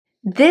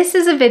This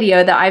is a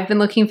video that I've been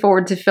looking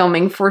forward to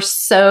filming for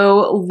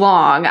so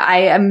long. I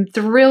am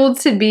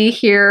thrilled to be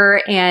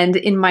here, and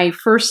in my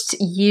first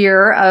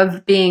year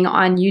of being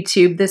on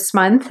YouTube this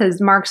month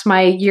marks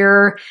my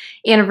year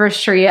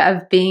anniversary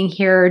of being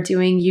here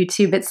doing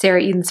YouTube at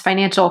Sarah Eden's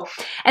Financial.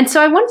 And so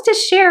I wanted to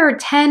share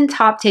 10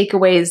 top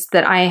takeaways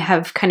that I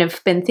have kind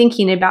of been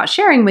thinking about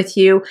sharing with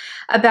you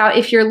about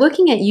if you're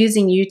looking at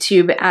using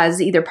YouTube as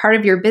either part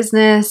of your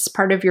business,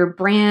 part of your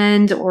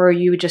brand, or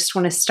you just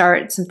want to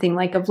start something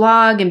like a vlog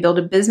and build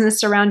a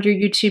business around your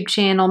YouTube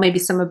channel, maybe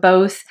some of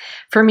both.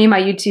 For me,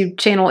 my YouTube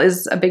channel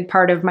is a big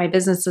part of my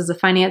business as a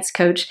finance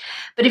coach.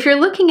 But if you're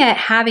looking at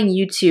having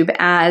YouTube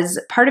as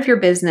part of your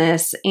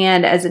business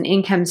and as an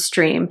income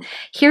stream,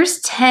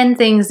 here's 10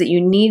 things that you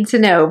need to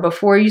know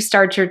before you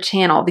start your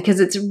channel,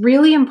 because it's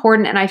really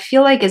important. And I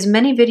feel like as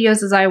many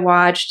videos as I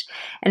watched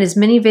and as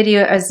many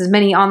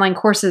online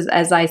courses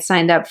as I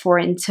signed up for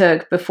and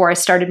took before I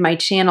started my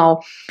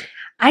channel,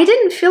 I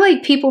didn't feel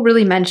like people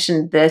really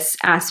mentioned this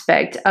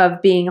aspect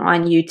of being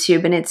on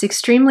YouTube, and it's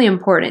extremely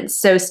important.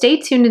 So stay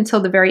tuned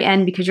until the very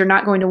end because you're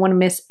not going to want to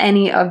miss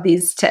any of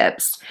these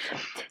tips.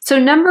 So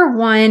number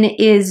one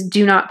is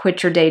do not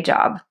quit your day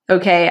job.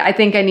 Okay, I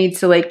think I need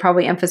to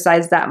probably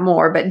emphasize that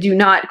more, but do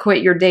not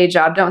quit your day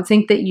job. Don't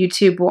think that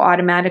YouTube will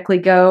automatically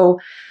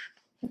go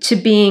to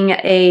being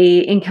a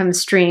income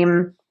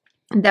stream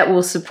that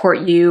will support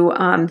you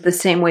the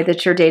same way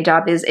that your day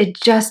job is. It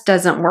just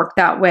doesn't work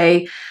that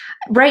way.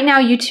 Right now,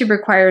 YouTube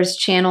requires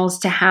channels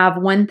to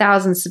have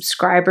 1,000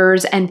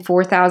 subscribers and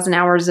 4,000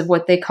 hours of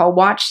what they call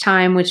watch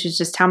time, which is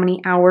just how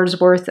many hours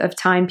worth of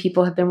time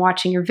people have been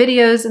watching your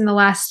videos in the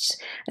last,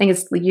 I think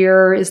it's the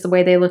year is the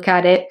way they look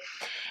at it.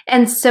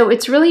 And so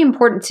it's really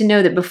important to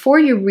know that before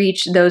you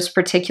reach those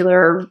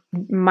particular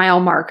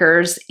mile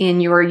markers in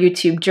your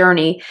YouTube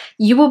journey,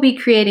 you will be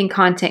creating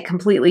content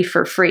completely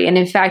for free. And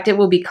in fact, it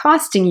will be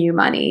costing you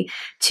money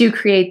to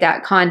create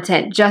that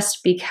content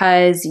just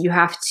because you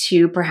have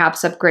to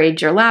perhaps upgrade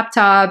your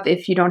laptop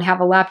if you don't have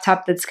a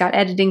laptop that's got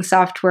editing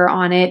software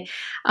on it,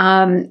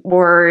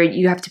 or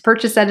you have to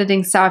purchase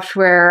editing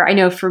software. I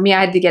know for me,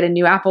 I had to get a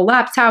new Apple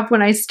laptop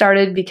when I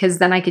started because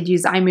then I could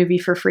use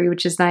iMovie for free,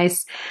 which is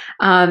nice.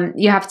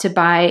 You have to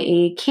buy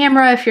a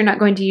camera if you're not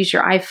going to use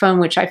your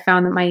iPhone, which I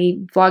found that my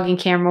vlogging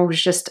camera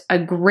was just a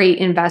great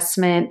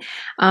investment.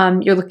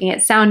 You're looking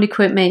at sound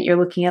equipment, you're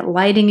looking at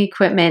lighting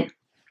equipment.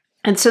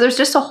 And so there's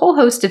just a whole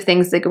host of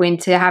things that go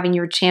into having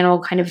your channel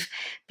kind of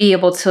be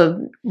able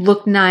to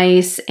look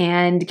nice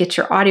and get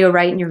your audio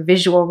right and your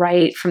visual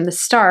right from the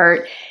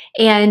start.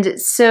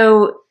 And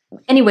so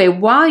anyway,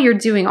 while you're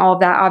doing all of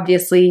that,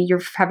 obviously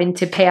you're having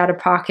to pay out of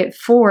pocket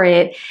for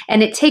it.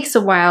 And it takes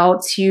a while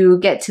to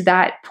get to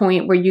that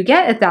point where you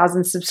get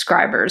 1,000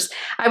 subscribers.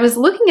 I was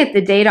looking at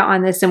the data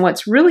on this, and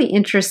what's really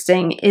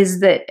interesting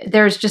is that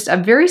there's just a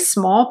very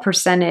small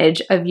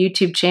percentage of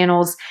YouTube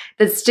channels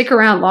that stick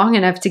around long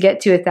enough to get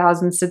to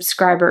 1,000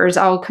 subscribers.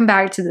 I'll come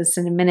back to this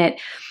in a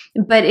minute.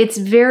 But it's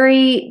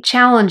very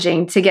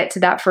challenging to get to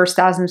that first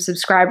 1,000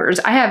 subscribers.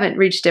 I haven't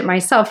reached it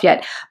myself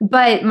yet,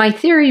 but my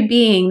theory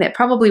being that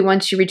probably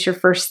once you reach your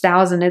first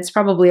 1,000, it's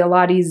probably a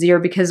lot easier,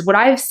 because what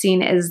I've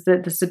seen is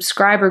that the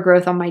subscriber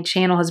growth on my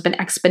channel has been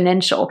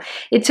exponential.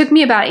 It took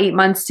me about 8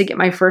 months to get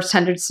my first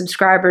 100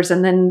 subscribers.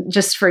 And then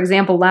just for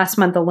example, last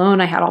month alone,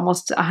 I had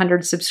almost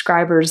 100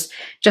 subscribers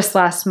just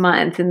last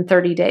month in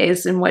 30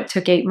 days in what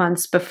took 8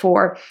 months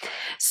before.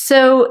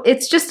 So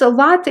it's just a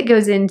lot that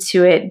goes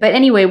into it. But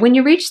anyway, when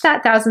you reach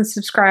that 1,000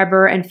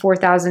 subscriber and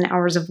 4,000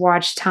 hours of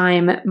watch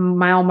time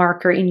mile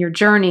marker in your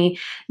journey,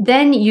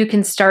 then you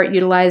can start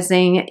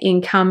utilizing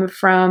income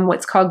from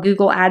what's called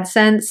Google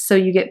AdSense. So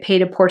you get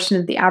paid a portion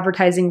of the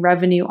advertising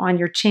revenue on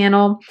your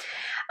channel.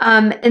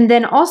 And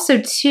then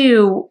also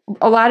too,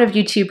 a lot of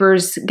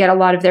YouTubers get a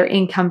lot of their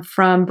income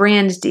from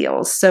brand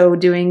deals. So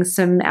doing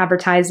some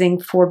advertising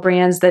for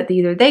brands that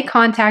either they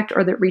contact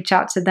or that reach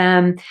out to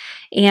them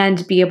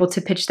and be able to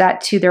pitch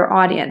that to their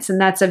audience. And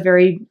that's a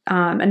very,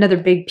 another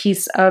big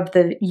piece of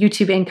the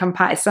YouTube income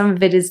pie. Some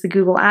of it is the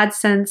Google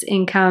AdSense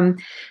income.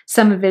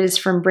 Some of it is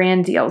from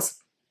brand deals.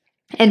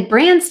 And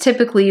brands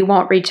typically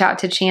won't reach out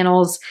to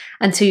channels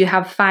until you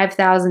have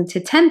 5,000 to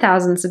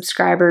 10,000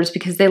 subscribers,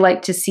 because they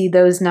like to see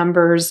those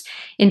numbers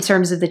in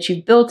terms of that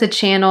you've built a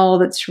channel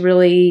that's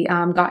really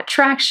got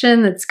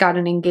traction, that's got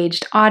an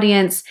engaged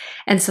audience.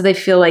 And so they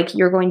feel like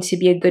you're going to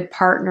be a good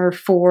partner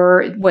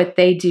for what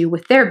they do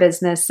with their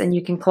business, and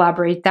you can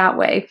collaborate that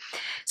way.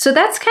 So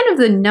that's kind of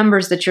the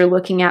numbers that you're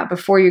looking at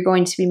before you're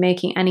going to be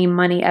making any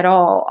money at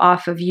all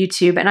off of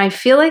YouTube. And I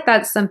feel like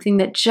that's something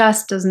that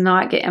just does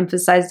not get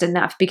emphasized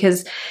enough,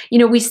 because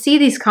we see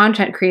these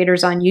content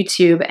creators on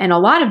YouTube, and a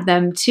lot of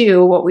them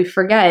too, what we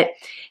forget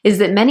is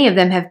that many of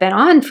them have been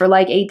on for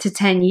like 8 to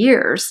 10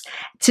 years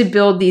to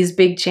build these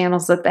big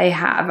channels that they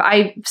have.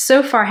 I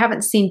so far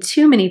haven't seen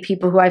too many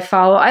people who I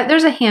follow.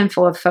 There's a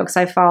handful of folks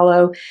I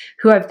follow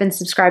who I've been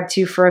subscribed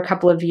to for a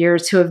couple of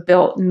years who have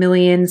built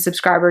million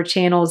subscriber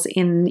channels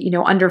in,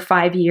 under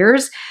 5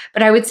 years.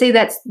 But I would say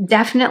that's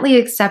definitely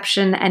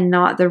exception and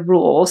not the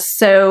rule.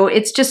 So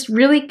it's just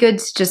really good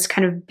to just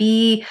kind of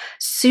be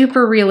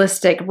super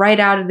realistic right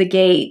out of the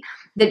gate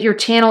that your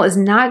channel is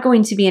not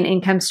going to be an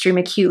income stream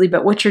acutely,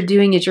 but what you're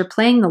doing is you're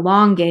playing the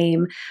long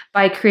game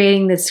by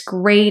creating this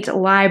great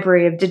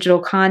library of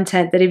digital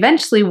content that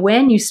eventually,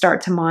 when you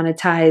start to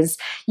monetize,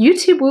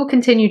 YouTube will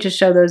continue to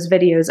show those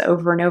videos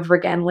over and over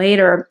again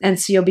later. And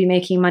so you'll be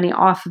making money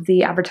off of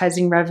the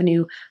advertising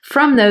revenue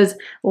from those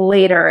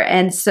later.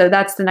 And so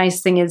that's the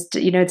nice thing is,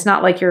 it's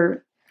not like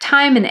your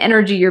time and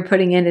energy you're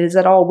putting in is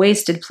at all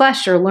wasted,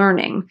 plus you're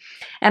learning.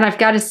 And I've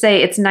got to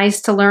say, it's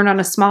nice to learn on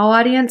a small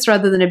audience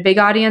rather than a big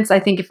audience. I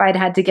think if I'd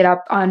had to get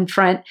up on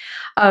front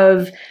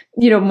of,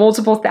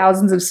 multiple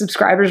thousands of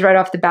subscribers right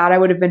off the bat, I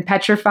would have been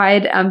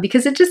petrified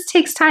because it just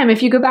takes time.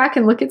 If you go back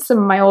and look at some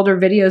of my older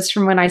videos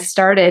from when I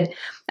started,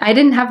 I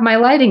didn't have my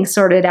lighting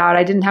sorted out.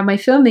 I didn't have my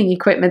filming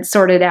equipment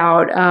sorted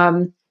out.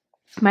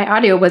 My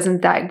audio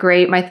wasn't that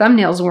great. My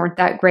thumbnails weren't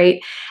that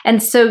great.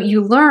 And so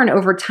you learn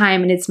over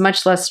time, and it's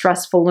much less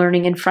stressful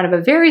learning in front of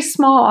a very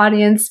small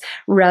audience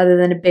rather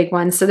than a big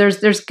one. So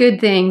there's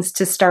good things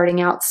to starting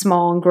out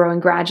small and growing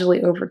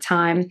gradually over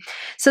time.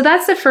 So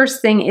that's the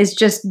first thing, is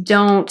just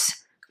don't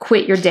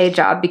quit your day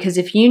job, because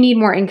if you need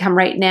more income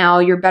right now,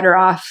 you're better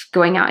off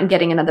going out and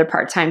getting another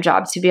part-time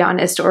job, to be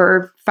honest,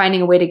 or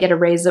finding a way to get a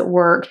raise at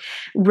work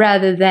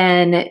rather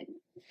than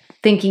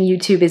thinking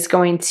YouTube is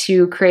going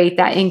to create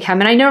that income.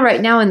 And I know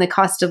right now in the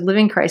cost of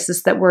living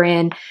crisis that we're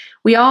in,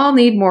 we all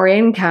need more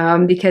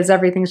income because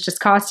everything's just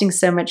costing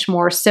so much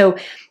more. So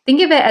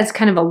think of it as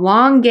kind of a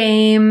long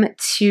game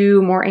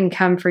to more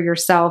income for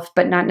yourself,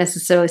 but not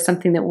necessarily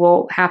something that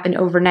will happen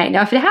overnight.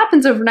 Now, if it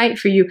happens overnight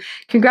for you,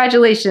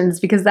 congratulations,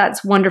 because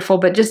that's wonderful,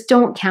 but just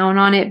don't count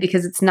on it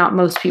because it's not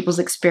most people's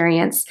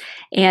experience.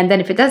 And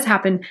then if it does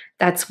happen,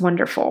 that's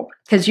wonderful,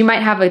 because you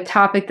might have a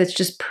topic that's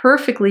just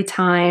perfectly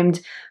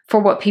timed for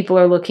what people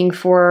are looking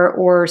for,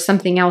 or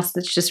something else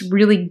that's just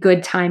really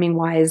good timing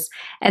wise.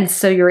 And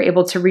so you're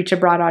able to reach a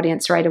broad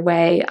audience right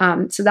away.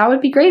 So that would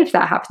be great if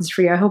that happens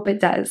for you. I hope it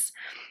does.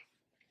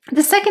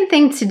 The second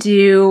thing to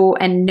do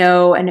and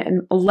know,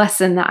 and a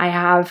lesson that I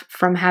have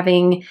from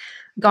having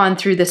gone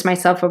through this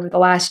myself over the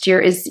last year,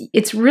 is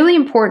it's really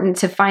important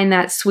to find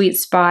that sweet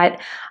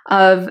spot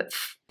of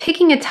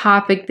picking a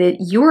topic that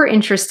you're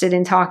interested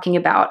in talking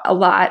about a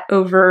lot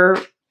over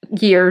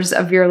years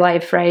of your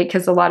life, right?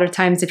 Because a lot of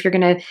times if you're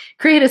going to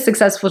create a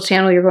successful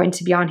channel, you're going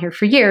to be on here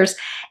for years,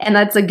 and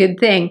that's a good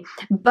thing,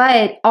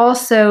 but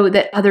also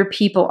that other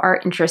people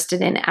are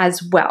interested in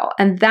as well.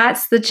 And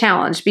that's the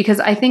challenge, because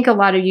I think a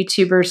lot of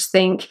YouTubers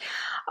think,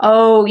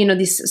 oh,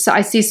 so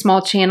I see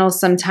small channels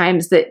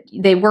sometimes that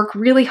they work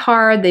really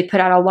hard. They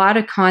put out a lot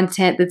of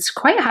content that's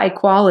quite high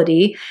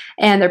quality,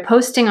 and they're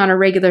posting on a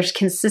regular,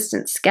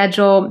 consistent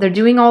schedule. They're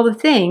doing all the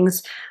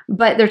things,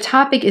 but their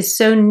topic is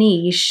so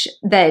niche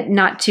that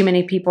not too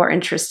many people are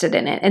interested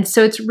in it. And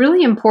so it's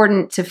really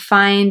important to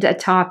find a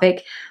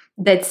topic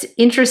that's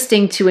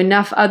interesting to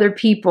enough other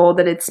people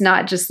that it's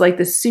not just like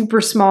this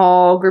super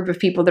small group of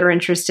people that are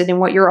interested in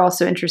what you're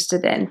also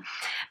interested in,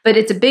 but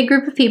it's a big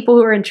group of people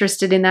who are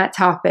interested in that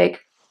topic,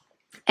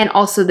 and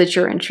also that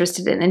you're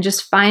interested in, and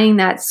just finding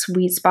that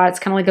sweet spot. It's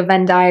kind of like a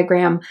Venn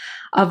diagram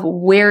of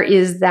where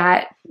is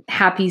that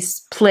happy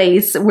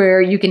place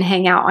where you can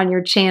hang out on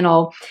your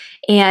channel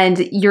and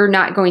you're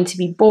not going to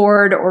be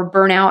bored or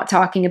burn out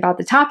talking about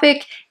the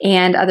topic,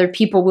 and other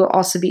people will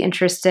also be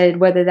interested,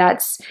 whether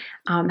that's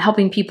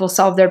helping people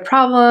solve their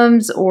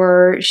problems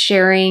or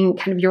sharing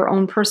kind of your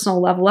own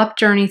personal level up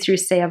journey through,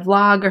 say, a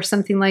vlog or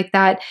something like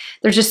that.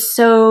 There's just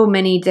so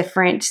many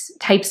different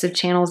types of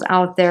channels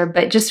out there,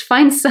 but just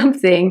find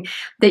something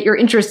that you're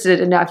interested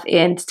enough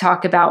in to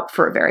talk about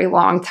for a very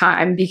long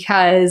time,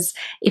 because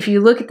if you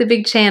look at the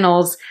big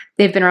channels,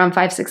 they've been around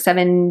 5, 6,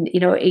 7,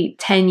 8,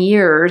 10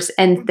 years,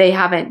 and they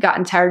haven't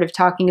gotten tired of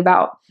talking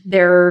about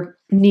their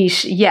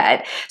niche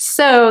yet.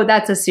 So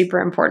that's a super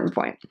important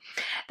point.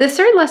 The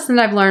third lesson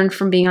that I've learned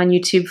from being on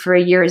YouTube for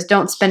a year is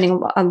don't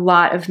spending a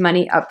lot of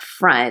money up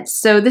front.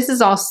 So this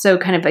is also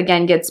kind of,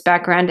 again, gets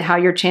back around to how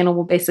your channel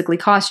will basically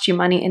cost you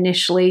money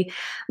initially.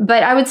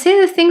 But I would say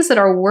the things that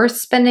are worth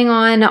spending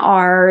on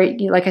are,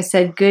 like I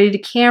said,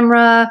 good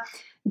camera,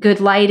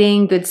 good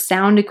lighting, good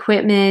sound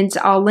equipment.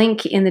 I'll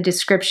link in the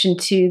description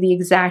to the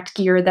exact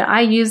gear that I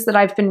use that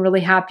I've been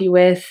really happy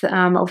with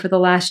over the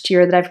last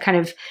year, that I've kind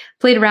of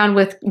played around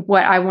with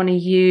what I want to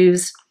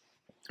use.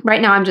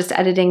 Right now, I'm just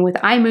editing with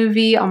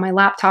iMovie on my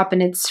laptop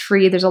and it's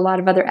free. There's a lot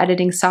of other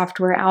editing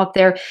software out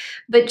there,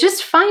 but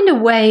just find a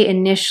way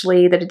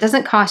initially that it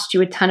doesn't cost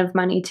you a ton of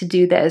money to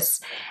do this.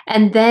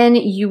 And then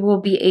you will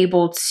be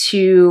able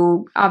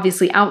to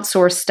obviously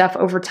outsource stuff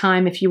over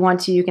time. If you want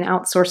to, you can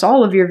outsource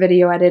all of your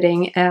video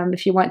editing.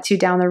 If you want to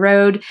down the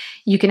road,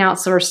 you can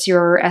outsource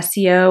your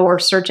SEO or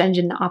search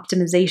engine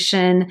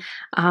optimization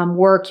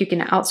work. You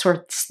can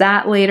outsource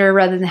that later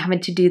rather than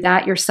having to do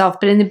that yourself.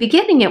 But in the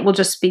beginning, it will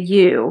just be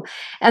you.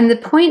 And the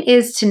point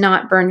is to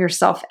not burn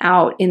yourself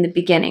out in the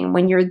beginning.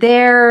 When you're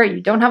there,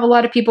 you don't have a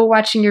lot of people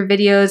watching your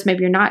videos,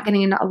 maybe you're not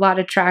getting a lot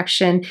of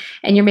traction,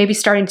 and you're maybe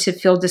starting to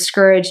feel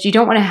discouraged. You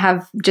don't want to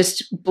have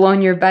just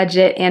blown your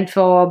budget and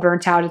feel all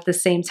burnt out at the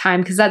same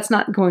time, because that's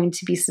not going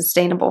to be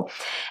sustainable.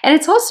 And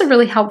it's also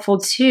really helpful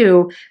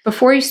too,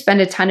 before you spend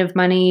a ton of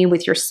money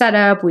with your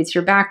setup, with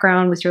your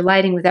background, with your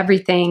lighting, with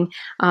everything,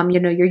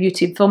 your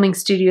YouTube filming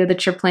studio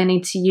that you're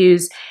planning to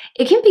use,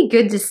 it can be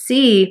good to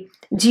see,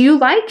 do you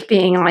like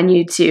being on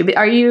YouTube?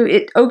 Are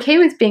you okay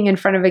with being in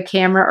front of a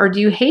camera, or do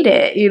you hate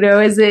it?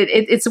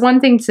 It's one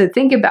thing to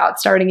think about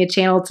starting a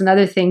channel. It's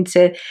another thing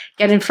to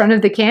get in front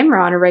of the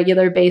camera on a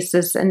regular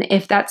basis. And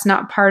if that's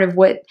not part of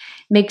what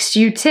makes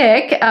you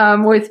tick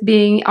with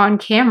being on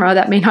camera,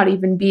 that may not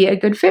even be a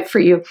good fit for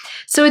you.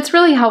 So it's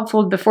really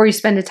helpful before you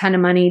spend a ton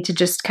of money to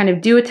just kind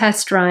of do a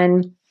test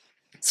run,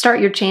 start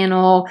your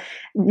channel,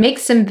 make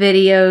some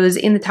videos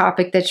in the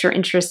topic that you're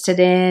interested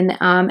in.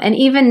 And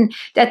even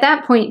at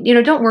that point,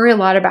 don't worry a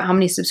lot about how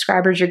many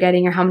subscribers you're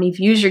getting or how many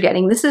views you're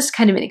getting. This is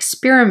kind of an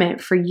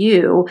experiment for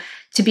you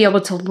to be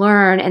able to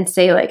learn and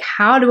say, like,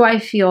 how do I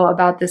feel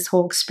about this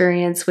whole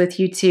experience with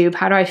YouTube?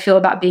 How do I feel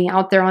about being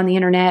out there on the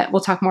internet?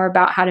 We'll talk more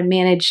about how to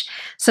manage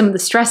some of the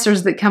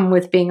stressors that come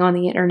with being on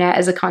the internet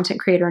as a content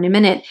creator in a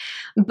minute.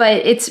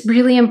 But it's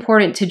really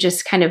important to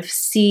just kind of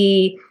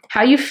see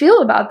how you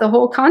feel about the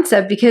whole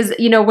concept, because,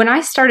 when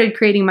I started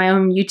creating my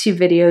own YouTube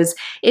videos,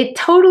 it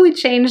totally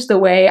changed the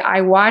way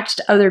I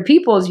watched other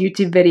people's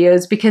YouTube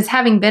videos, because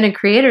having been a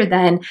creator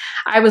then,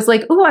 I was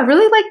like, oh, I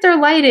really like their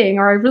lighting,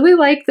 or I really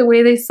like the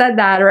way they said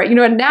that, or,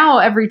 and now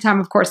every time,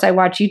 of course, I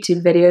watch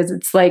YouTube videos,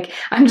 it's like,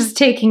 I'm just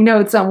taking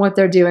notes on what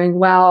they're doing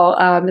well,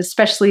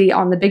 especially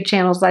on the big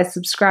channels I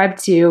subscribe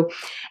to,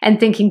 and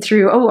thinking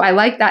through, oh, I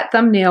like that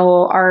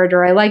thumbnail art,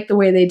 or I like the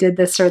way they did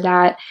this or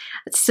that.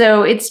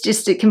 So it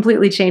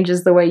completely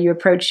changes the way you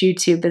approach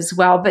YouTube as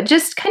well. But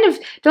just kind of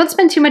don't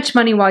spend too much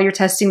money while you're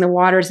testing the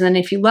waters. And then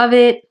if you love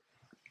it,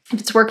 if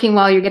it's working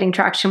well, you're getting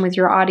traction with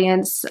your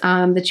audience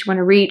that you want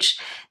to reach,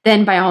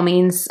 then by all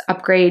means,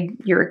 upgrade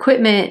your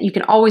equipment. You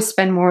can always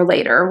spend more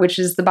later, which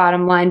is the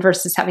bottom line,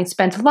 versus having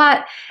spent a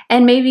lot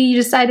and maybe you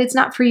decide it's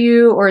not for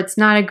you, or it's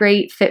not a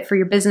great fit for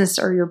your business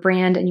or your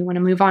brand, and you want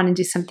to move on and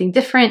do something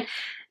different.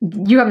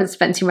 You haven't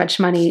spent too much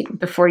money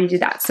before you do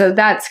that. So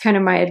that's kind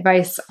of my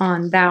advice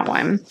on that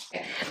one.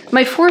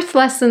 My fourth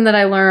lesson that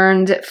I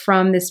learned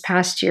from this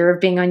past year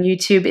of being on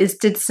YouTube is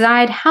to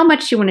decide how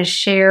much you want to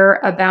share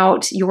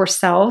about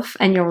yourself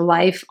and your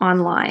life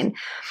online.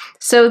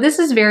 So this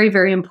is very,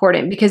 very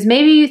important, because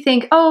maybe you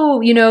think, oh,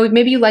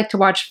 maybe you like to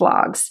watch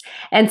vlogs.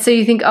 And so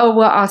you think, oh,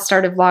 well, I'll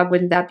start a vlog.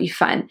 Wouldn't that be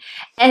fun?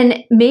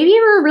 And maybe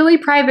you're a really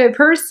private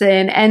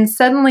person and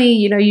suddenly,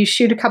 you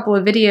shoot a couple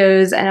of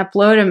videos and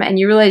upload them and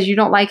you realize you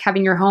don't like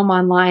having your home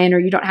online, or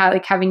you don't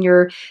like having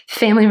your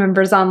family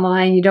members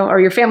online. Or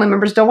your family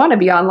members don't want to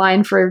be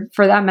online for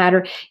that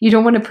matter. You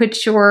don't want to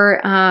put your,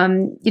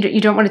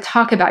 you don't want to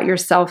talk about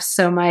yourself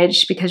so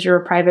much because you're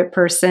a private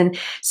person.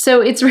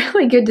 So it's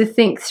really good to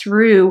think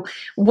through,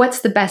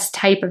 what's the best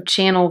type of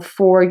channel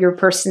for your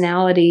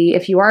personality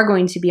if you are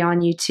going to be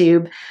on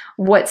YouTube?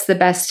 What's the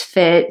best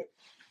fit?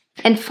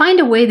 And find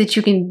a way that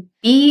you can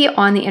be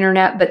on the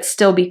internet but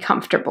still be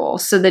comfortable,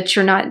 so that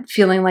you're not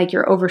feeling like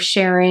you're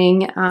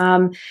oversharing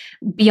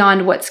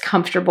beyond what's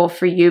comfortable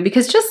for you.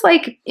 Because just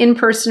like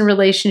in-person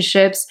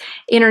relationships,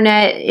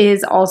 internet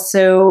is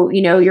also,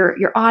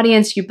 your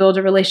audience. You build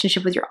a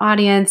relationship with your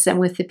audience and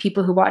with the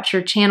people who watch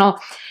your channel.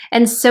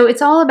 And so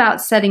it's all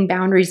about setting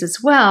boundaries as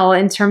well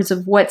in terms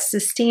of what's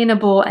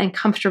sustainable and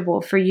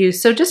comfortable for you.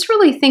 So just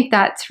really think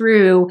that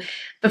through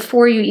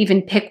before you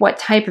even pick what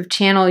type of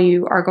channel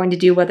you are going to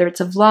do, whether it's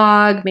a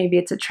vlog, maybe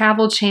it's a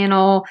travel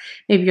channel,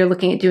 maybe you're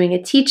looking at doing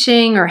a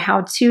teaching or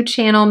how-to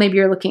channel, maybe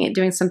you're looking at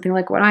doing something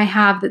like what I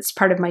have that's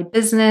part of my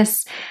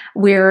business,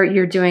 where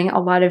you're doing a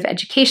lot of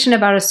education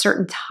about a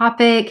certain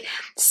topic.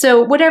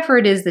 So whatever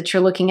it is that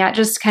you're looking at,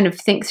 just kind of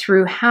think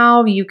through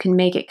how you can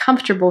make it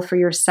comfortable for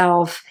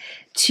yourself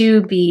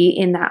to be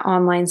in that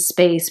online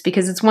space,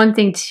 because it's one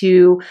thing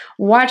to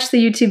watch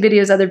the YouTube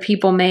videos other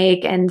people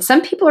make, and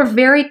some people are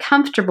very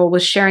comfortable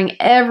with sharing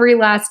every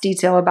last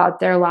detail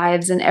about their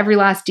lives and every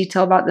last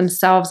detail about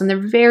themselves, and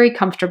they're very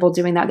comfortable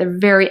doing that. They're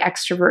very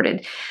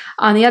extroverted.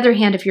 On the other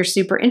hand, if you're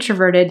super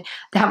introverted,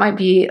 that might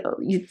be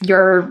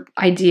your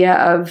idea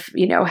of,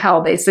 hell,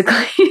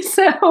 basically.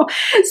 So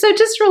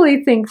just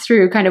really think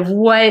through kind of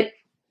what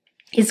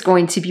is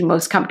going to be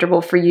most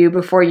comfortable for you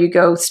before you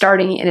go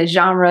starting in a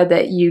genre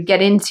that you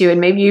get into, and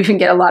maybe you even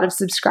get a lot of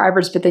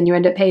subscribers, but then you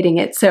end up hating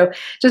it. So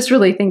just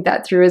really think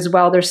that through as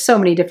well. There's so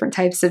many different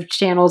types of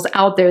channels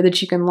out there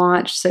that you can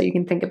launch, so you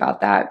can think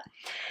about that.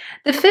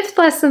 The fifth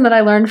lesson that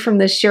I learned from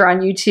this year on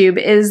YouTube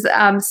is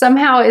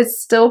somehow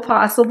it's still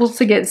possible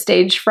to get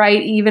stage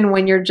fright even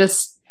when you're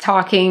just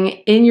talking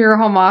in your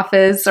home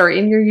office or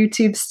in your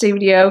YouTube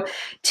studio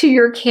to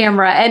your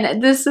camera.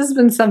 And this has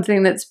been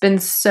something that's been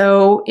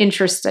so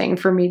interesting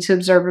for me to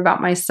observe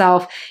about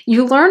myself.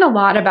 You learn a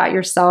lot about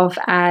yourself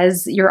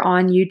as you're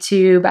on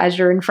YouTube, as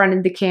you're in front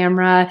of the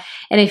camera.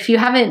 And if you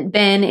haven't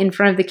been in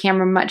front of the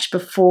camera much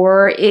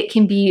before, it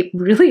can be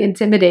really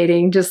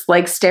intimidating, just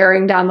like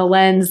staring down the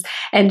lens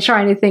and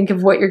trying to think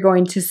of what you're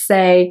going to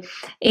say.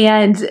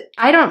 And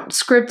I don't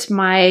script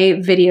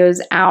my videos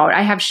out.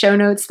 I have show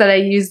notes that I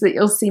use that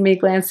you'll see me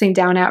glancing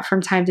down at from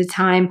time to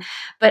time,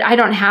 but I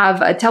don't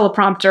have a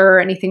teleprompter or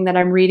anything that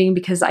I'm reading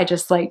because I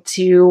just like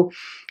to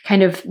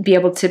kind of be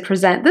able to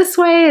present this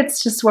way.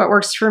 It's just what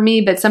works for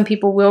me, but some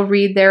people will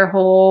read their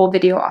whole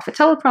video off a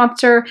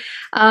teleprompter,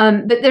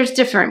 but there's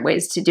different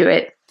ways to do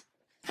it.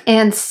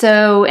 And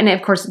so, and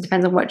of course it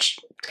depends on what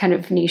kind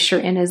of niche you're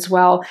in as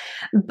well.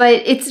 But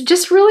it's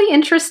just really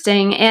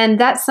interesting. And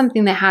that's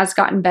something that has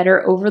gotten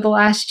better over the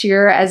last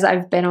year as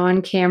I've been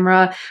on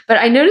camera. But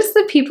I noticed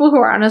the people who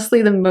are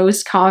honestly the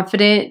most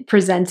confident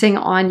presenting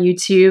on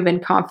YouTube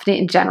and confident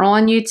in general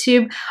on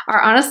YouTube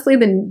are honestly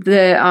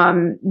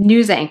the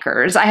news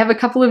anchors. I have a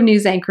couple of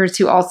news anchors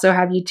who also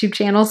have YouTube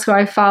channels who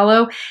I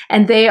follow,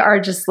 and they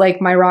are just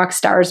like my rock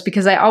stars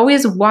because I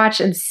always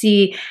watch and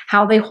see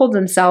how they hold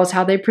themselves,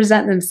 how they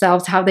present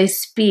themselves, how they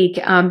speak,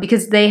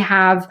 because they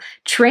have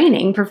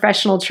training,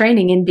 professional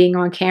training in being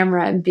on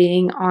camera and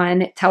being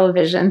on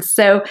television.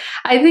 So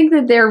I think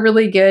that they're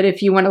really good.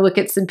 If you want to look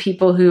at some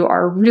people who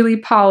are really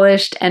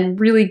polished and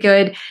really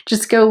good,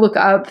 just go look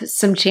up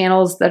some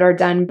channels that are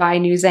done by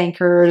news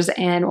anchors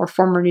and or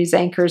former news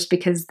anchors,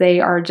 because they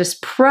are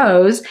just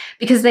pros,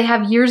 because they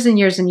have years and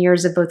years and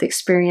years of both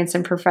experience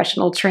and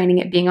professional training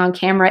at being on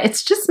camera.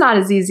 It's just not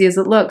as easy as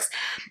it looks.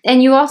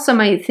 And you also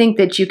might think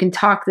that you can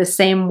talk the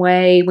same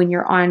way when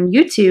you're on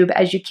YouTube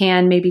as you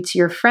can maybe to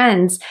your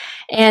friends.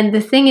 And the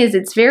thing is,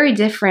 it's very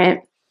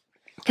different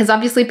because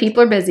obviously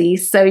people are busy,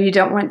 so you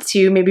don't want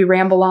to maybe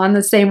ramble on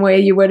the same way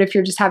you would if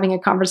you're just having a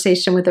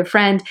conversation with a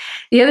friend.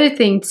 The other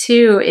thing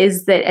too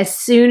is that as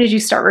soon as you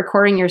start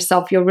recording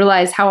yourself, you'll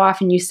realize how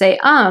often you say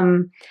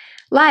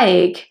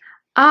like,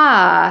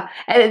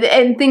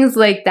 and things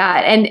like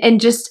that,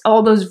 and just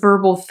all those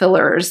verbal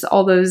fillers,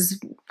 all those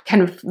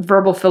kind of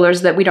verbal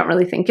fillers that we don't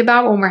really think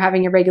about when we're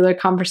having a regular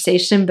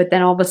conversation, but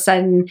then all of a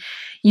sudden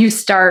you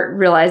start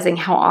realizing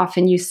how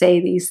often you say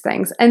these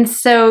things. And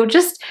so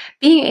just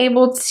being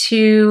able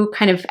to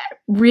kind of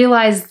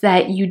realize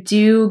that you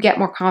do get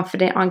more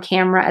confident on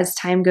camera as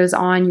time goes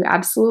on, you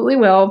absolutely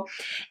will,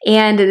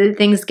 and that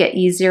things get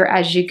easier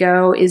as you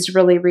go is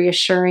really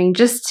reassuring.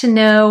 Just to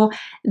know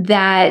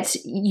that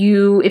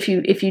if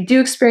you do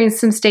experience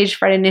some stage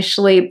fright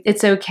initially,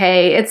 it's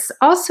okay. It's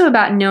also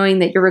about knowing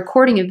that you're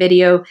recording a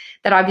video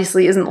that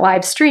obviously isn't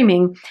live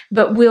streaming,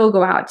 but will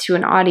go out to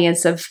an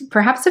audience of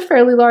perhaps a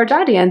fairly large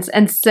audience.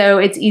 And so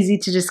it's easy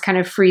to just kind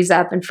of freeze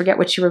up and forget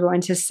what you were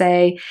going to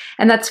say.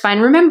 And that's fine.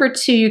 Remember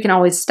too, you can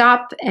always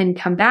stop and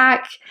come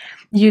back.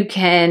 You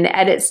can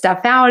edit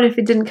stuff out if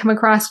it didn't come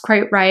across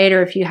quite right,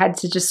 or if you had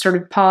to just sort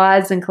of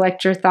pause and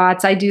collect your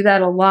thoughts. I do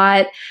that a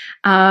lot.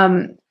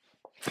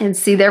 And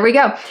see, there we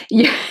go.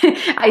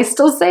 I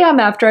still say them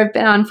after I've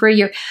been on for a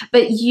year,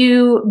 but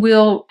you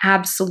will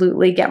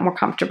absolutely get more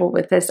comfortable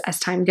with this as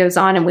time goes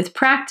on. And with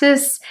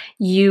practice,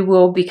 you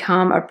will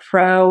become a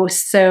pro.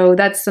 So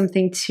that's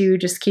something to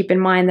just keep in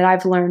mind that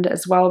I've learned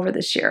as well over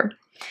this year.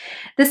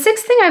 The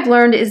sixth thing I've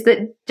learned is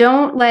that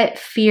don't let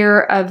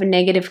fear of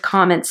negative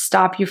comments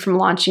stop you from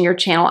launching your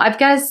channel. I've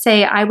got to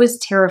say, I was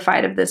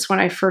terrified of this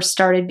when I first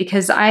started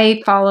because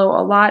I follow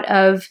a lot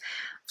of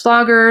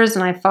vloggers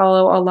and I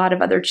follow a lot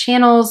of other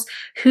channels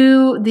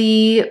who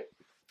the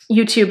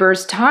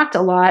YouTubers talked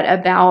a lot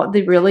about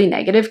the really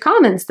negative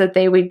comments that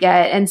they would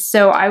get. And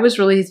so I was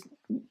really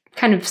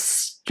kind of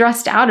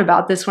stressed out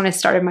about this when I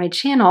started my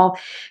channel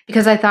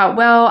because I thought,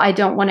 well, I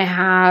don't want to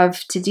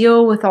have to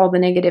deal with all the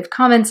negative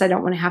comments. I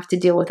don't want to have to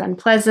deal with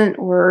unpleasant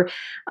or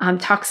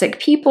toxic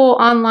people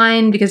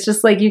online, because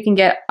just like you can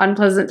get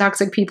unpleasant,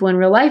 toxic people in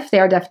real life, they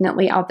are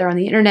definitely out there on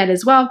the internet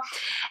as well.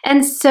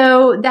 And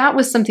so that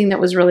was something that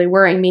was really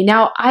worrying me.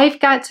 Now, I've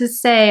got to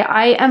say,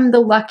 I am the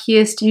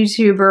luckiest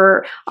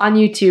YouTuber on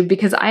YouTube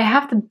because I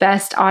have the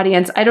best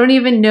audience. I don't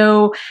even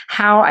know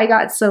how I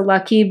got so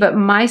lucky, but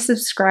my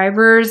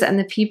subscribers and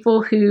the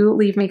people who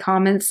leave me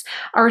comments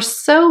are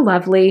so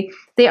lovely.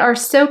 They are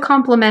so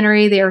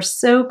complimentary. They are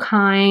so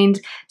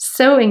kind,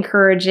 so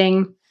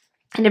encouraging.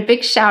 And a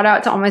big shout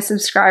out to all my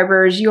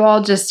subscribers. You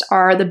all just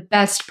are the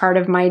best part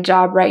of my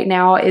job right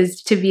now,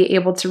 is to be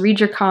able to read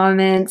your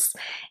comments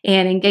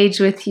and engage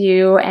with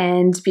you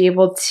and be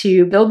able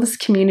to build this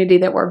community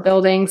that we're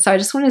building. So I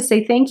just want to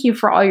say thank you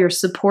for all your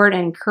support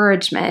and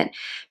encouragement,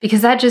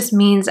 because that just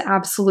means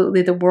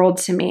absolutely the world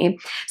to me.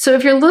 So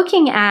if you're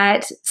looking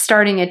at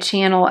starting a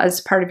channel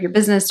as part of your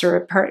business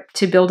or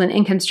to build an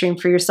income stream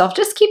for yourself,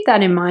 just keep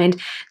that in mind,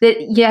 that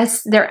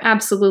yes, there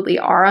absolutely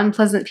are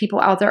unpleasant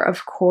people out there,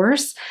 of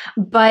course,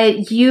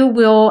 but you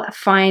will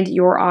find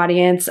your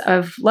audience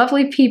of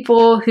lovely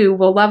people who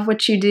will love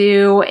what you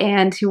do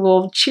and who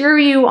will cheer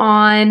you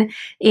on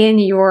in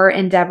your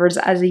endeavors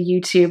as a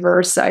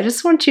YouTuber. So I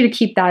just want you to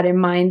keep that in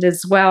mind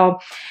as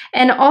well.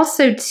 And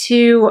also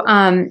too,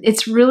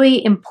 it's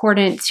really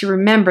important to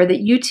remember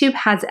that YouTube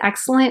has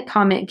excellent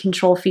comment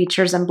control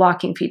features and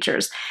blocking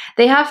features.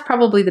 They have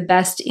probably the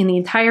best in the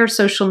entire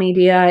social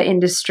media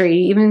industry,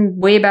 even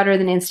way better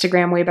than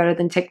Instagram, way better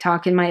than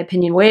TikTok, in my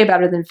opinion, way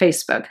better than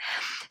Facebook.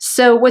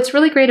 So what's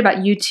really great about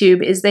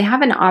YouTube is they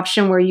have an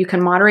option where you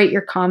can moderate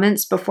your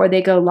comments before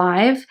they go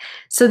live,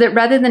 so that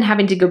rather than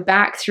having to go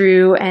back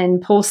through and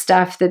pull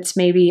stuff that's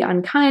maybe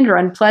unkind or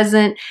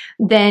unpleasant,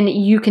 then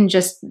you can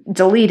just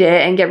delete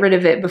it and get rid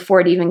of it before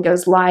it even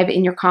goes live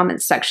in your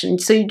comments section.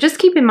 So you just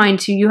keep in mind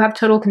too, you have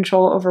total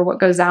control over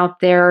what goes out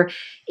there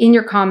in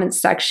your comments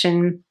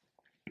section.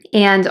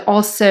 And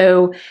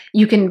also,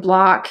 you can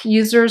block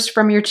users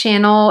from your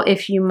channel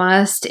if you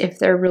must, if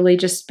they're really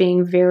just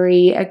being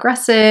very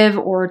aggressive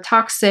or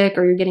toxic,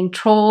 or you're getting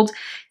trolled.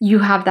 You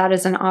have that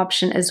as an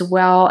option as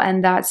well,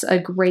 and that's a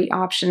great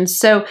option.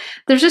 So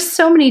there's just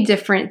so many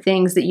different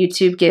things that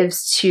YouTube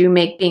gives to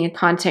make being a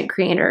content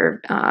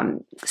creator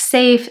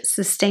safe,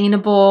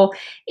 sustainable,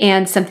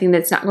 and something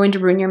that's not going to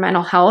ruin your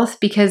mental health,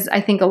 because I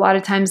think a lot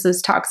of times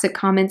those toxic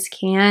comments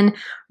can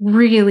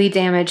really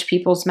damage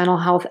people's mental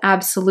health,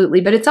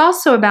 absolutely. But it's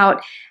also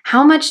about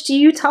how much do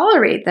you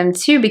tolerate them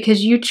too,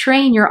 because you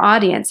train your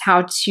audience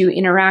how to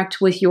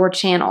interact with your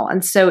channel.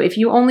 And so if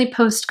you only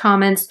post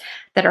comments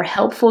that are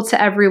helpful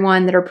to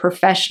everyone, that are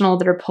professional,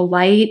 that are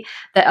polite,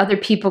 that other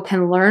people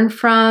can learn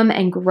from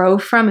and grow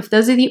from, if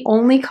those are the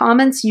only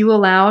comments you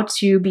allow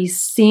to be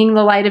seeing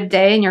the light of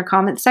day in your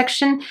comment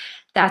section,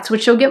 that's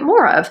what you'll get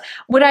more of.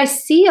 What I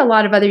see a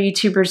lot of other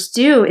YouTubers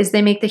do is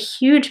they make the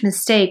huge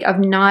mistake of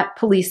not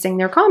policing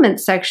their comment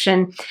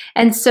section.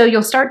 And so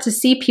you'll start to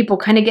see people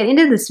kind of get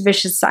into this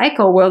vicious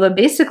cycle where they'll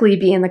basically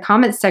be in the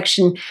comment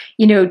section,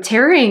 you know,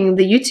 tearing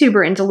the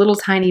YouTuber into little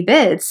tiny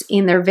bits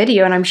in their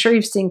video. And I'm sure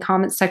you've seen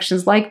comment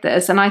sections like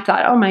this. And I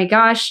thought, oh my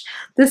gosh,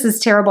 this is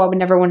terrible. I would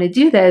never want to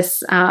do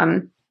this.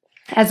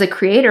 As a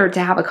creator, to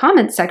have a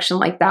comment section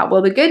like that.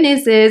 Well, the good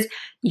news is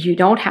you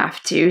don't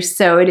have to.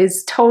 So it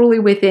is totally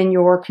within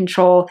your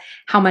control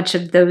how much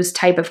of those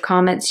type of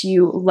comments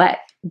you let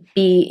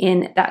be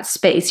in that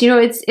space. You know,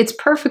 it's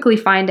perfectly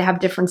fine to have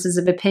differences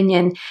of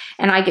opinion.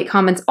 And I get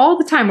comments all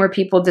the time where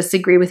people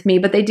disagree with me,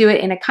 but they do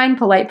it in a kind,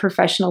 polite,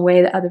 professional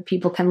way that other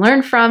people can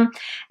learn from.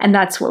 And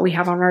that's what we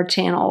have on our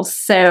channel.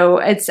 So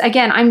it's,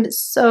 again, I'm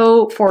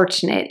so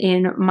fortunate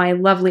in my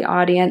lovely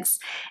audience.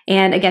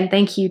 And again,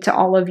 thank you to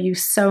all of you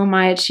so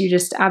much. You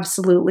just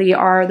absolutely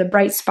are the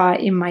bright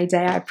spot in my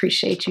day. I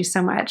appreciate you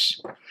so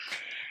much.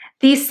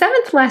 The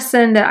seventh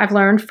lesson that I've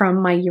learned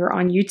from my year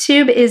on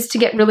YouTube is to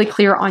get really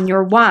clear on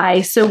your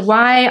why. So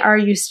why are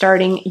you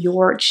starting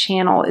your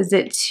channel? Is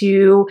it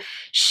to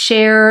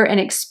share an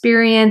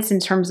experience in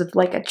terms of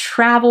like a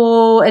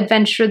travel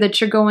adventure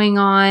that you're going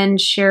on,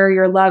 share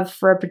your love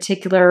for a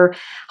particular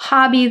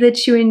hobby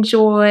that you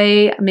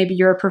enjoy? Maybe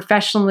you're a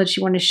professional that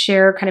you want to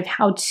share kind of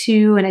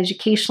how-to and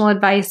educational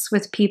advice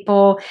with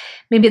people.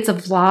 Maybe it's a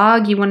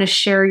vlog. You want to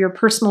share your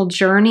personal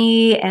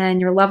journey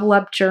and your level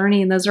up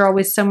journey, and those are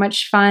always so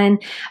much fun.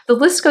 The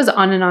list goes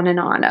on and on and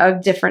on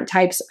of different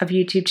types of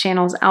YouTube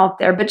channels out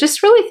there, but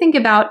just really think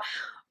about,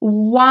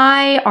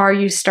 why are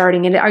you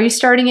starting it? Are you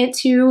starting it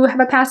to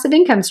have a passive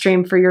income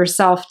stream for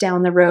yourself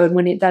down the road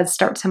when it does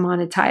start to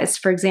monetize,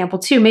 for example,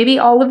 too? Maybe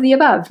all of the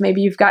above.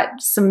 Maybe you've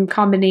got some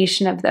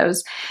combination of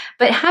those.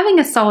 But having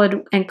a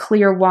solid and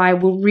clear why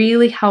will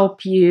really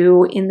help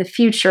you in the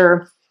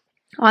future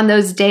on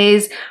those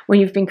days when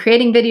you've been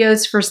creating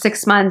videos for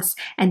 6 months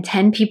and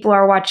 10 people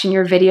are watching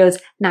your videos,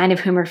 9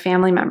 of whom are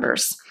family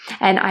members.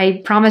 And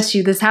I promise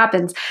you this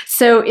happens.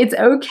 So it's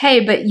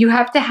okay, but you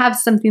have to have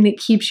something that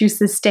keeps you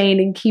sustained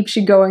and keeps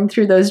you going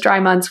through those dry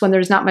months when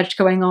there's not much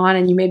going on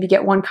and you maybe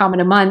get one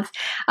comment a month.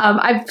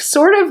 I've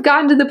sort of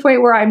gotten to the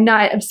point where I'm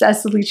not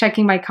obsessively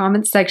checking my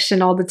comment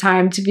section all the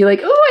time to be like,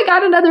 oh, I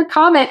got another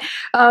comment.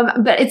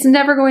 But it's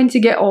never going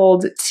to get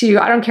old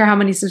I don't care how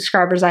many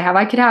subscribers I have.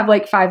 I could have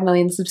like 5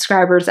 million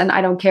subscribers and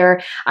I don't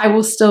care. I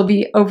will still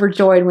be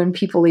overjoyed when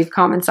people leave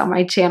comments on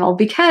my channel,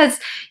 because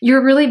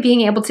you're really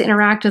being able to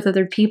interact with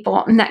other people.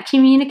 And that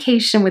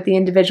communication with the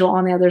individual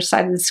on the other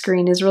side of the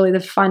screen is really the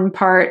fun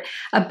part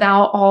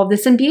about all of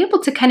this, and be able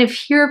to kind of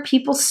hear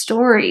people's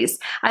stories.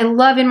 I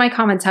love in my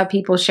comments how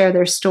people share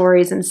their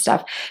stories and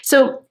stuff.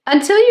 So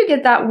until you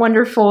get that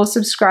wonderful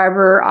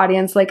subscriber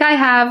audience like I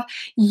have,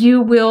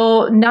 you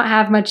will not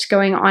have much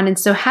going on. And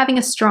so having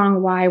a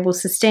strong why will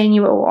sustain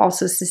you. It will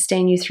also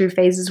sustain you through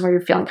phases where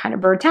you're feeling kind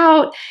of burnt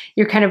out.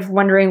 You're kind of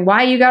wondering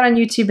why you got on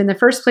YouTube in the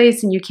first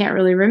place and you can't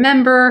really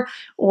remember,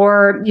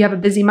 or you have a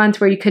busy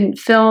month where you couldn't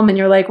film and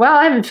you're like, well,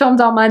 I haven't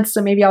filmed all month,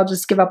 so maybe I'll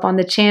just give up on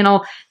the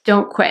channel.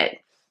 Don't quit.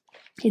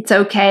 It's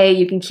okay.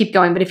 You can keep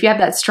going. But if you have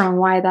that strong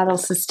why, that'll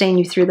sustain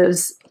you through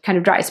those kind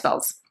of dry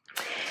spells.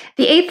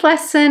 The 8th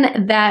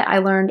lesson that I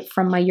learned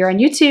from my year on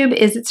YouTube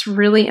is it's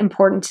really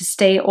important to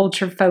stay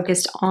ultra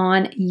focused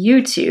on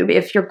YouTube.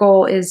 If your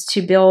goal is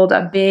to build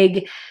a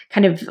big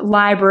kind of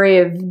library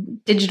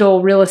of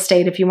digital real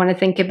estate, if you want to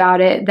think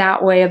about it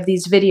that way, of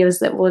these videos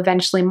that will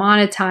eventually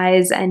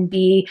monetize and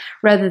be,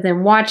 rather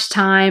than watch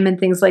time and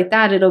things like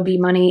that, it'll be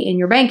money in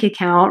your bank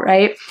account,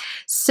 right?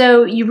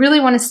 So you really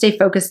want to stay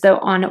focused though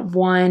on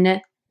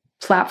one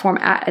platform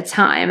at a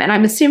time. And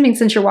I'm assuming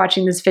since you're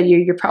watching this video,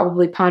 you're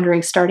probably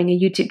pondering starting a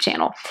YouTube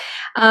channel.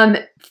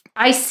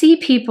 I see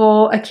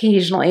people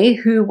occasionally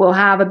who will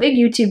have a big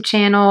YouTube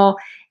channel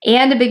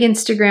and a big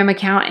Instagram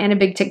account and a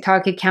big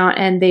TikTok account,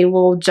 and they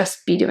will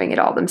just be doing it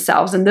all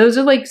themselves. And those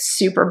are like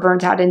super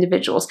burnt out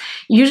individuals.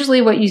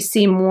 Usually what you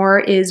see more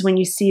is when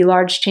you see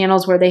large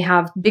channels where they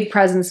have big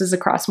presences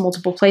across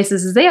multiple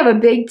places, is they have a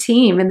big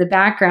team in the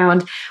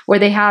background where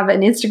they have an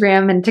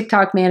Instagram and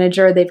TikTok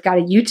manager, they've got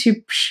a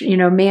YouTube,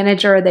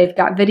 manager, they've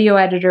got video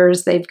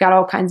editors, they've got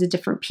all kinds of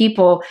different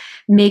people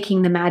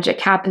making the magic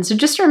happen. So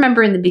just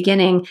remember in the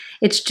beginning,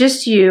 it's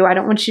just you. I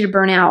don't want you to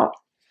burn out.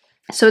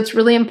 So it's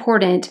really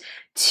important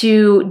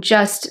to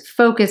just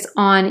focus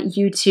on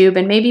YouTube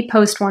and maybe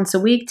post once a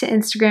week to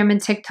Instagram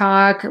and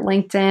TikTok,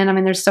 LinkedIn. I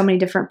mean, there's so many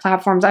different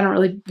platforms. I don't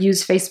really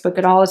use Facebook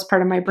at all as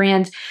part of my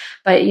brand,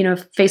 but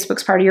if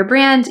Facebook's part of your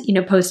brand,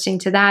 posting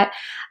to that.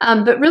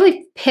 But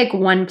really pick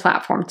one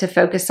platform to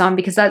focus on,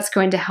 because that's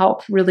going to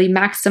help really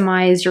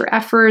maximize your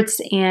efforts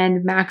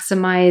and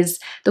maximize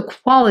the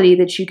quality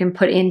that you can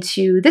put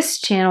into this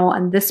channel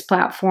and this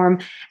platform,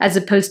 as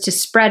opposed to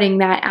spreading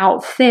that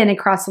out thin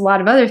across a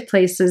lot of other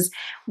places,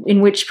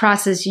 in which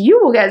process you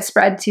will get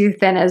spread too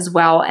thin as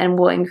well and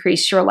will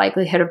increase your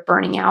likelihood of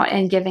burning out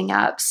and giving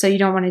up. So you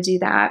don't want to do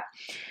that.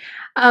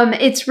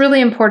 It's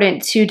really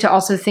important too to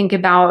also think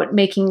about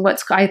making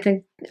what's I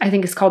think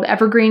is called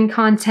evergreen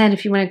content,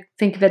 if you want to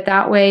think of it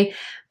that way,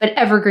 but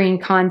evergreen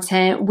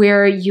content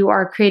where you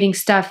are creating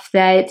stuff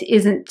that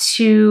isn't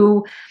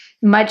too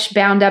much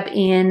bound up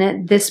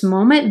in this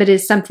moment, but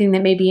is something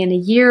that maybe in a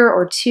year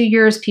or 2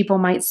 years people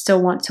might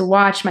still want to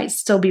watch, might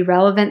still be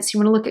relevant. So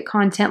you want to look at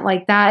content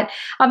like that.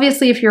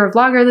 Obviously, if you're a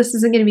vlogger, this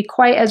isn't going to be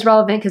quite as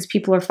relevant because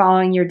people are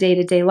following your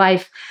day-to-day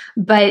life.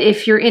 But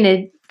if you're in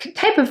a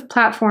type of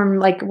platform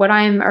like what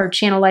I'm, or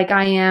channel like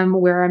I am,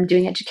 where I'm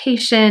doing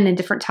education and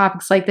different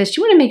topics like this,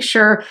 you want to make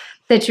sure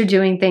that you're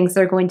doing things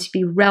that are going to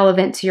be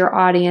relevant to your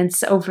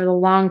audience over the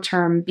long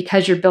term,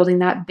 because you're building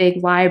that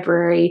big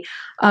library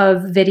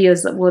of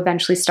videos that will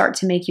eventually start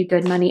to make you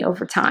good money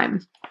over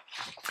time.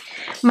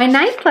 My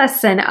 9th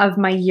lesson of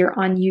my year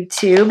on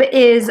YouTube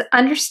is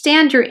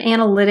understand your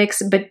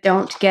analytics, but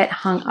don't get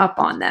hung up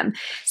on them.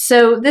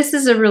 So this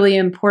is a really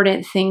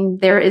important thing.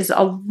 There is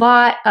a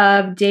lot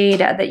of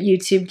data that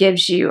YouTube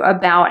gives you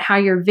about how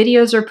your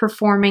videos are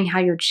performing, how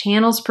your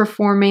channel's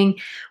performing,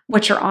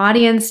 what your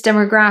audience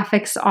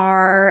demographics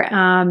are,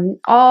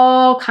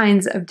 all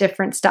kinds of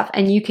different stuff.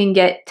 And you can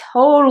get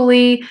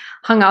totally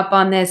hung up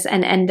on this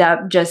and end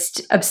up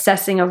just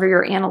obsessing over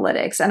your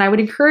analytics. And I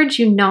would encourage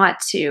you not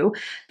to,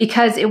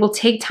 because it will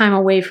take time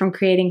away from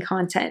creating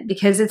content,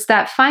 because it's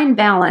that fine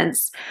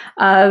balance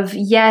of,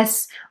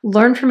 yes,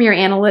 learn from your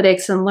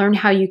analytics and learn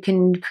how you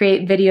can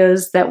create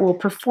videos that will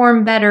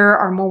perform better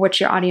or more what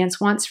your audience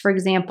wants, for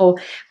example,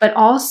 but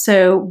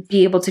also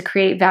be able to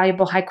create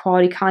valuable, high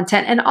quality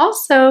content, and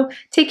also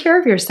take care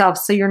of yourself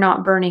so you're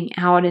not burning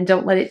out and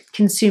don't let it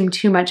consume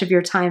too much of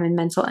your time and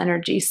mental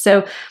energy.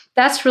 So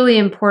that's really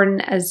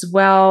important as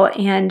well.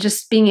 And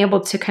just being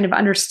able to kind of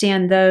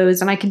understand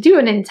those. And I could do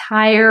an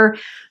entire,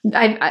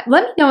 let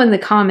me know in the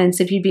comments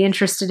if you'd be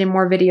interested in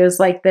more videos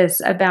like this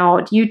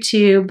about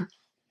YouTube,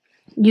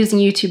 using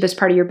YouTube as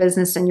part of your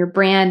business and your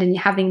brand and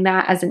having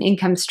that as an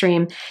income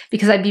stream,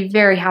 because I'd be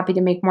very happy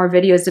to make more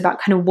videos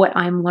about kind of what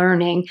I'm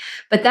learning.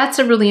 But that's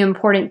a really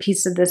important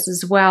piece of this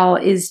as well,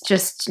 is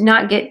just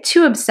not get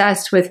too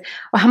obsessed with,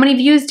 well, how many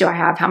views do I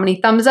have? How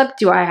many thumbs up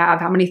do I have?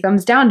 How many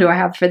thumbs down do I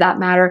have, for that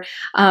matter?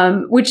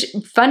 Which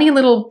funny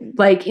little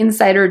like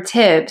insider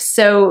tip.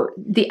 So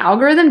the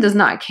algorithm does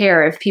not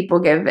care if people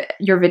give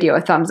your video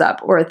a thumbs up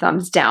or a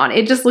thumbs down.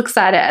 It just looks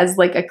at it as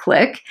like a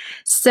click.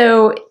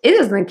 So it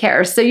doesn't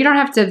care. So you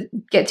don't have to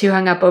get too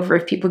hung up over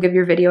if people give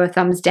your video a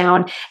thumbs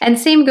down. And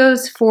same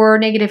goes for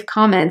negative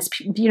comments.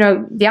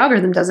 The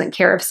algorithm doesn't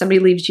care if somebody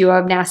leaves you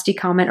a nasty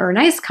comment or a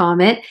nice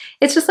comment.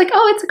 It's just like,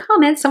 oh, it's a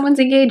comment, someone's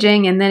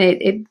engaging, and then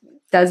it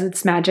does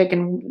its magic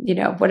and, you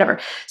know, whatever.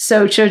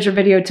 So it shows your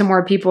video to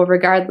more people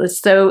regardless.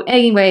 So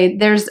anyway,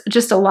 there's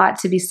just a lot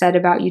to be said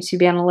about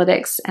YouTube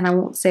analytics, and I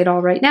won't say it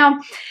all right now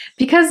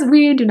because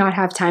we do not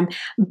have time,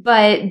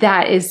 but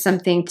that is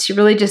something to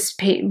really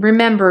just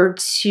remember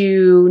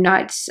to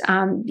not,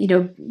 you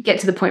know, get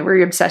to the point where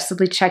you're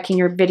obsessively checking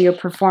your video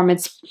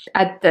performance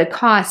at the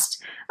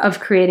cost of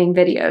creating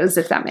videos,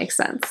 if that makes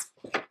sense.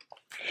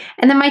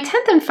 And then my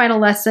 10th and final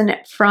lesson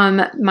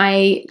from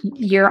my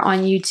year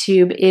on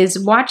YouTube is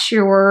watch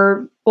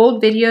your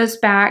old videos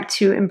back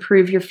to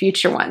improve your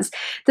future ones.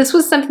 This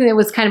was something that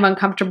was kind of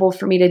uncomfortable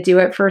for me to do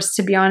at first,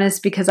 to be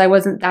honest, because I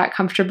wasn't that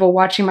comfortable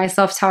watching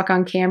myself talk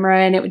on camera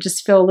and it would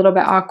just feel a little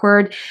bit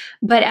awkward.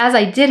 But as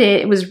I did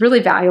it, it was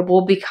really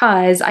valuable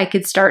because I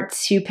could start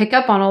to pick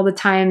up on all the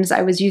times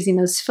I was using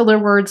those filler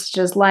words,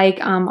 just like,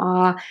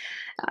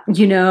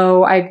 you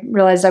know, I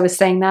realized I was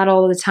saying that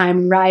all the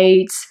time,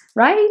 right?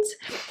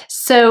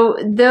 So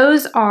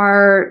those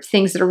are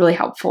things that are really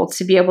helpful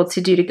to be able to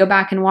do, to go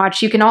back and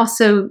watch. You can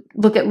also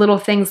look at little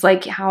things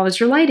like, how is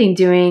your lighting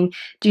doing?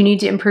 Do you need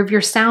to improve your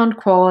sound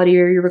quality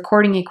or your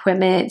recording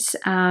equipment?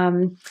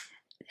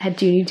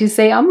 Do you need to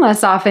say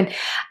less often?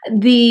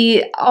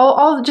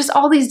 Just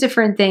all these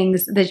different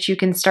things that you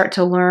can start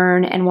to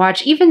learn and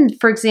watch. Even,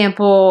 for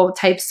example,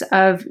 types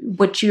of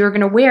what you're going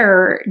to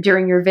wear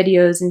during your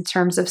videos in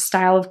terms of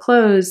style of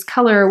clothes,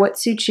 color, what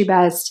suits you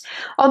best.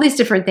 All these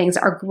different things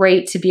are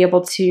great to be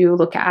able to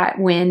look at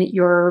when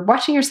you're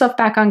watching yourself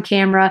back on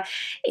camera.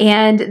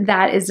 And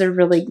that is a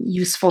really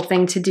useful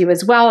thing to do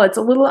as well. It's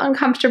a little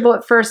uncomfortable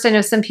at first. I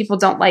know some people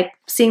don't like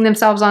seeing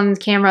themselves on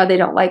camera. They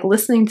don't like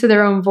listening to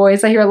their own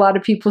voice. I hear a lot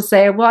of people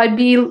say, well,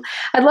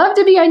 I'd love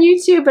to be on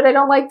YouTube, but I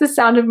don't like the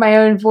sound of my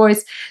own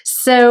voice.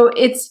 So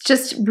it's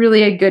just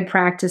really a good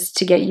practice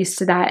to get used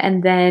to that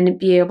and then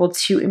be able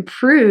to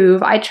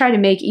improve. I try to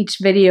make each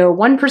video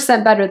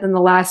 1% better than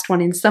the last one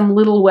in some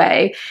little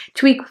way,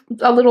 tweak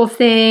a little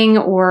thing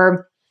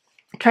or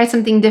try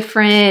something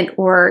different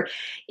or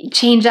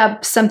change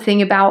up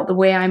something about the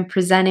way I'm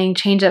presenting,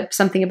 change up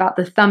something about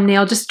the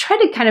thumbnail, just try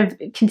to kind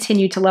of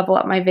continue to level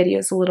up my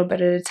videos a little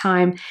bit at a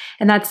time.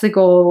 And that's the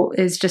goal,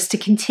 is just to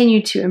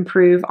continue to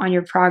improve on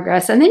your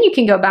progress. And then you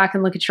can go back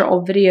and look at your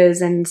old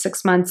videos in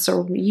 6 months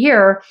or a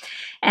year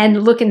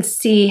and look and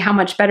see how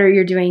much better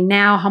you're doing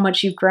now, how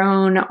much you've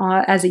grown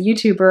as a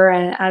YouTuber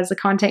and as a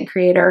content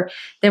creator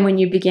than when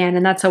you began.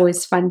 And that's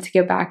always fun to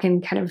go back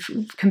and kind of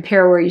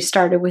compare where you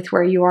started with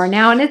where you are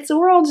now. And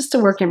we're all just a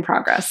work in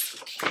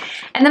progress.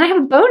 And then I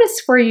have a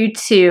bonus for you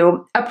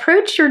too.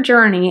 Approach your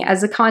journey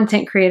as a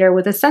content creator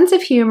with a sense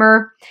of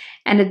humor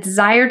and a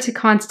desire to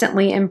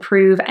constantly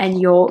improve, and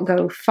you'll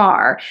go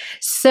far.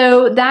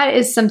 So that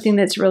is something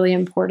that's really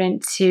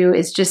important too,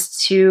 is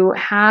just to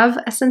have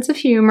a sense of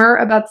humor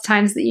about the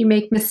times that you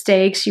make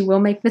mistakes. You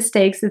will make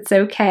mistakes, it's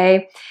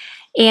okay.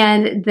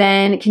 And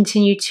then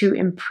continue to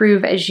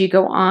improve as you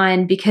go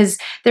on, because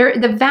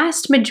the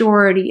vast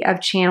majority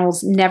of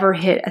channels never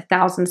hit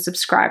 1,000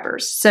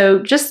 subscribers.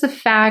 So just the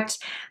fact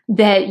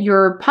that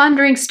you're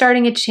pondering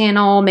starting a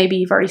channel, maybe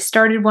you've already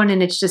started one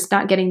and it's just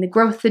not getting the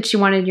growth that you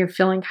wanted, you're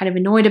feeling kind of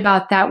annoyed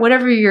about that,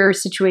 whatever your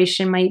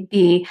situation might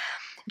be,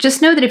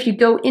 just know that if you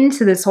go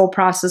into this whole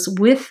process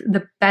with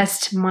the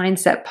best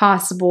mindset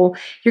possible,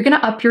 you're going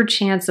to up your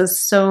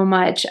chances so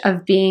much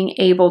of being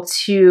able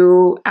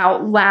to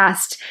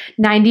outlast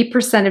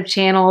 90% of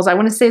channels. I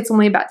want to say it's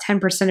only about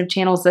 10% of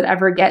channels that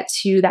ever get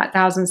to that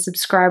 1,000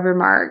 subscriber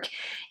mark.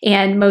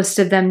 And most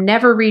of them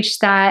never reach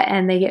that,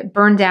 and they get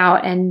burned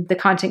out and the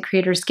content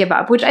creators give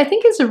up, which I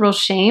think is a real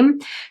shame,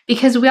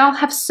 because we all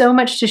have so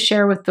much to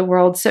share with the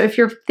world. So if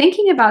you're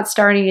thinking about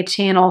starting a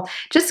channel,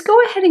 just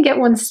go ahead and get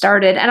one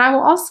started. And I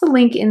will also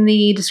link in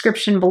the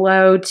description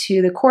below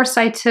to the course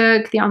I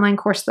took, the online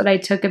course that I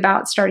took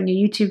about starting a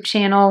YouTube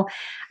channel.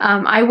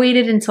 I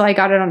waited until I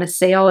got it on a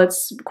sale.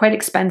 It's quite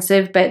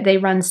expensive, but they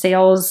run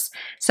sales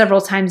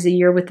several times a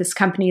year with this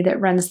company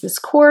that runs this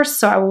course.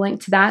 So I will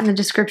link to that in the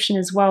description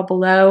as well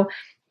below.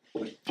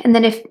 And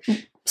then if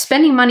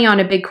spending money on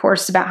a big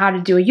course about how to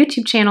do a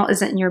YouTube channel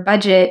isn't in your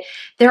budget,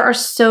 there are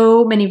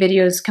so many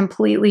videos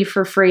completely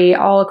for free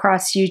all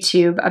across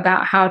YouTube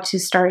about how to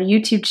start a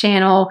YouTube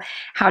channel,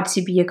 how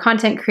to be a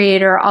content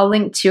creator. I'll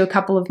link to a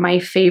couple of my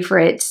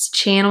favorite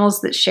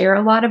channels that share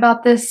a lot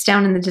about this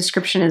down in the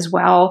description as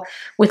well,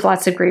 with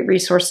lots of great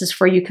resources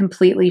for you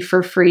completely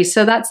for free.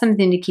 So that's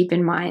something to keep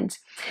in mind.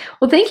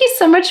 Well, thank you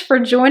so much for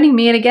joining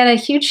me. And again, a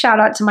huge shout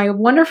out to my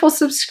wonderful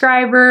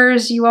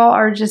subscribers. You all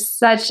are just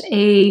such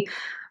a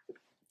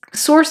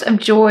source of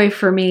joy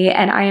for me,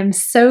 and I am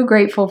so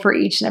grateful for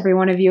each and every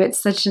one of you.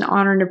 It's such an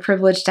honor and a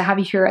privilege to have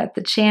you here at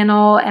the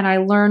channel, and I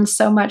learn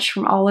so much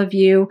from all of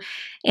you.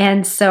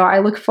 And so I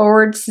look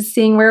forward to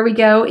seeing where we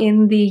go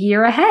in the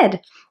year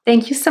ahead.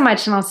 Thank you so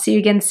much, and I'll see you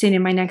again soon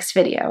in my next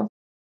video.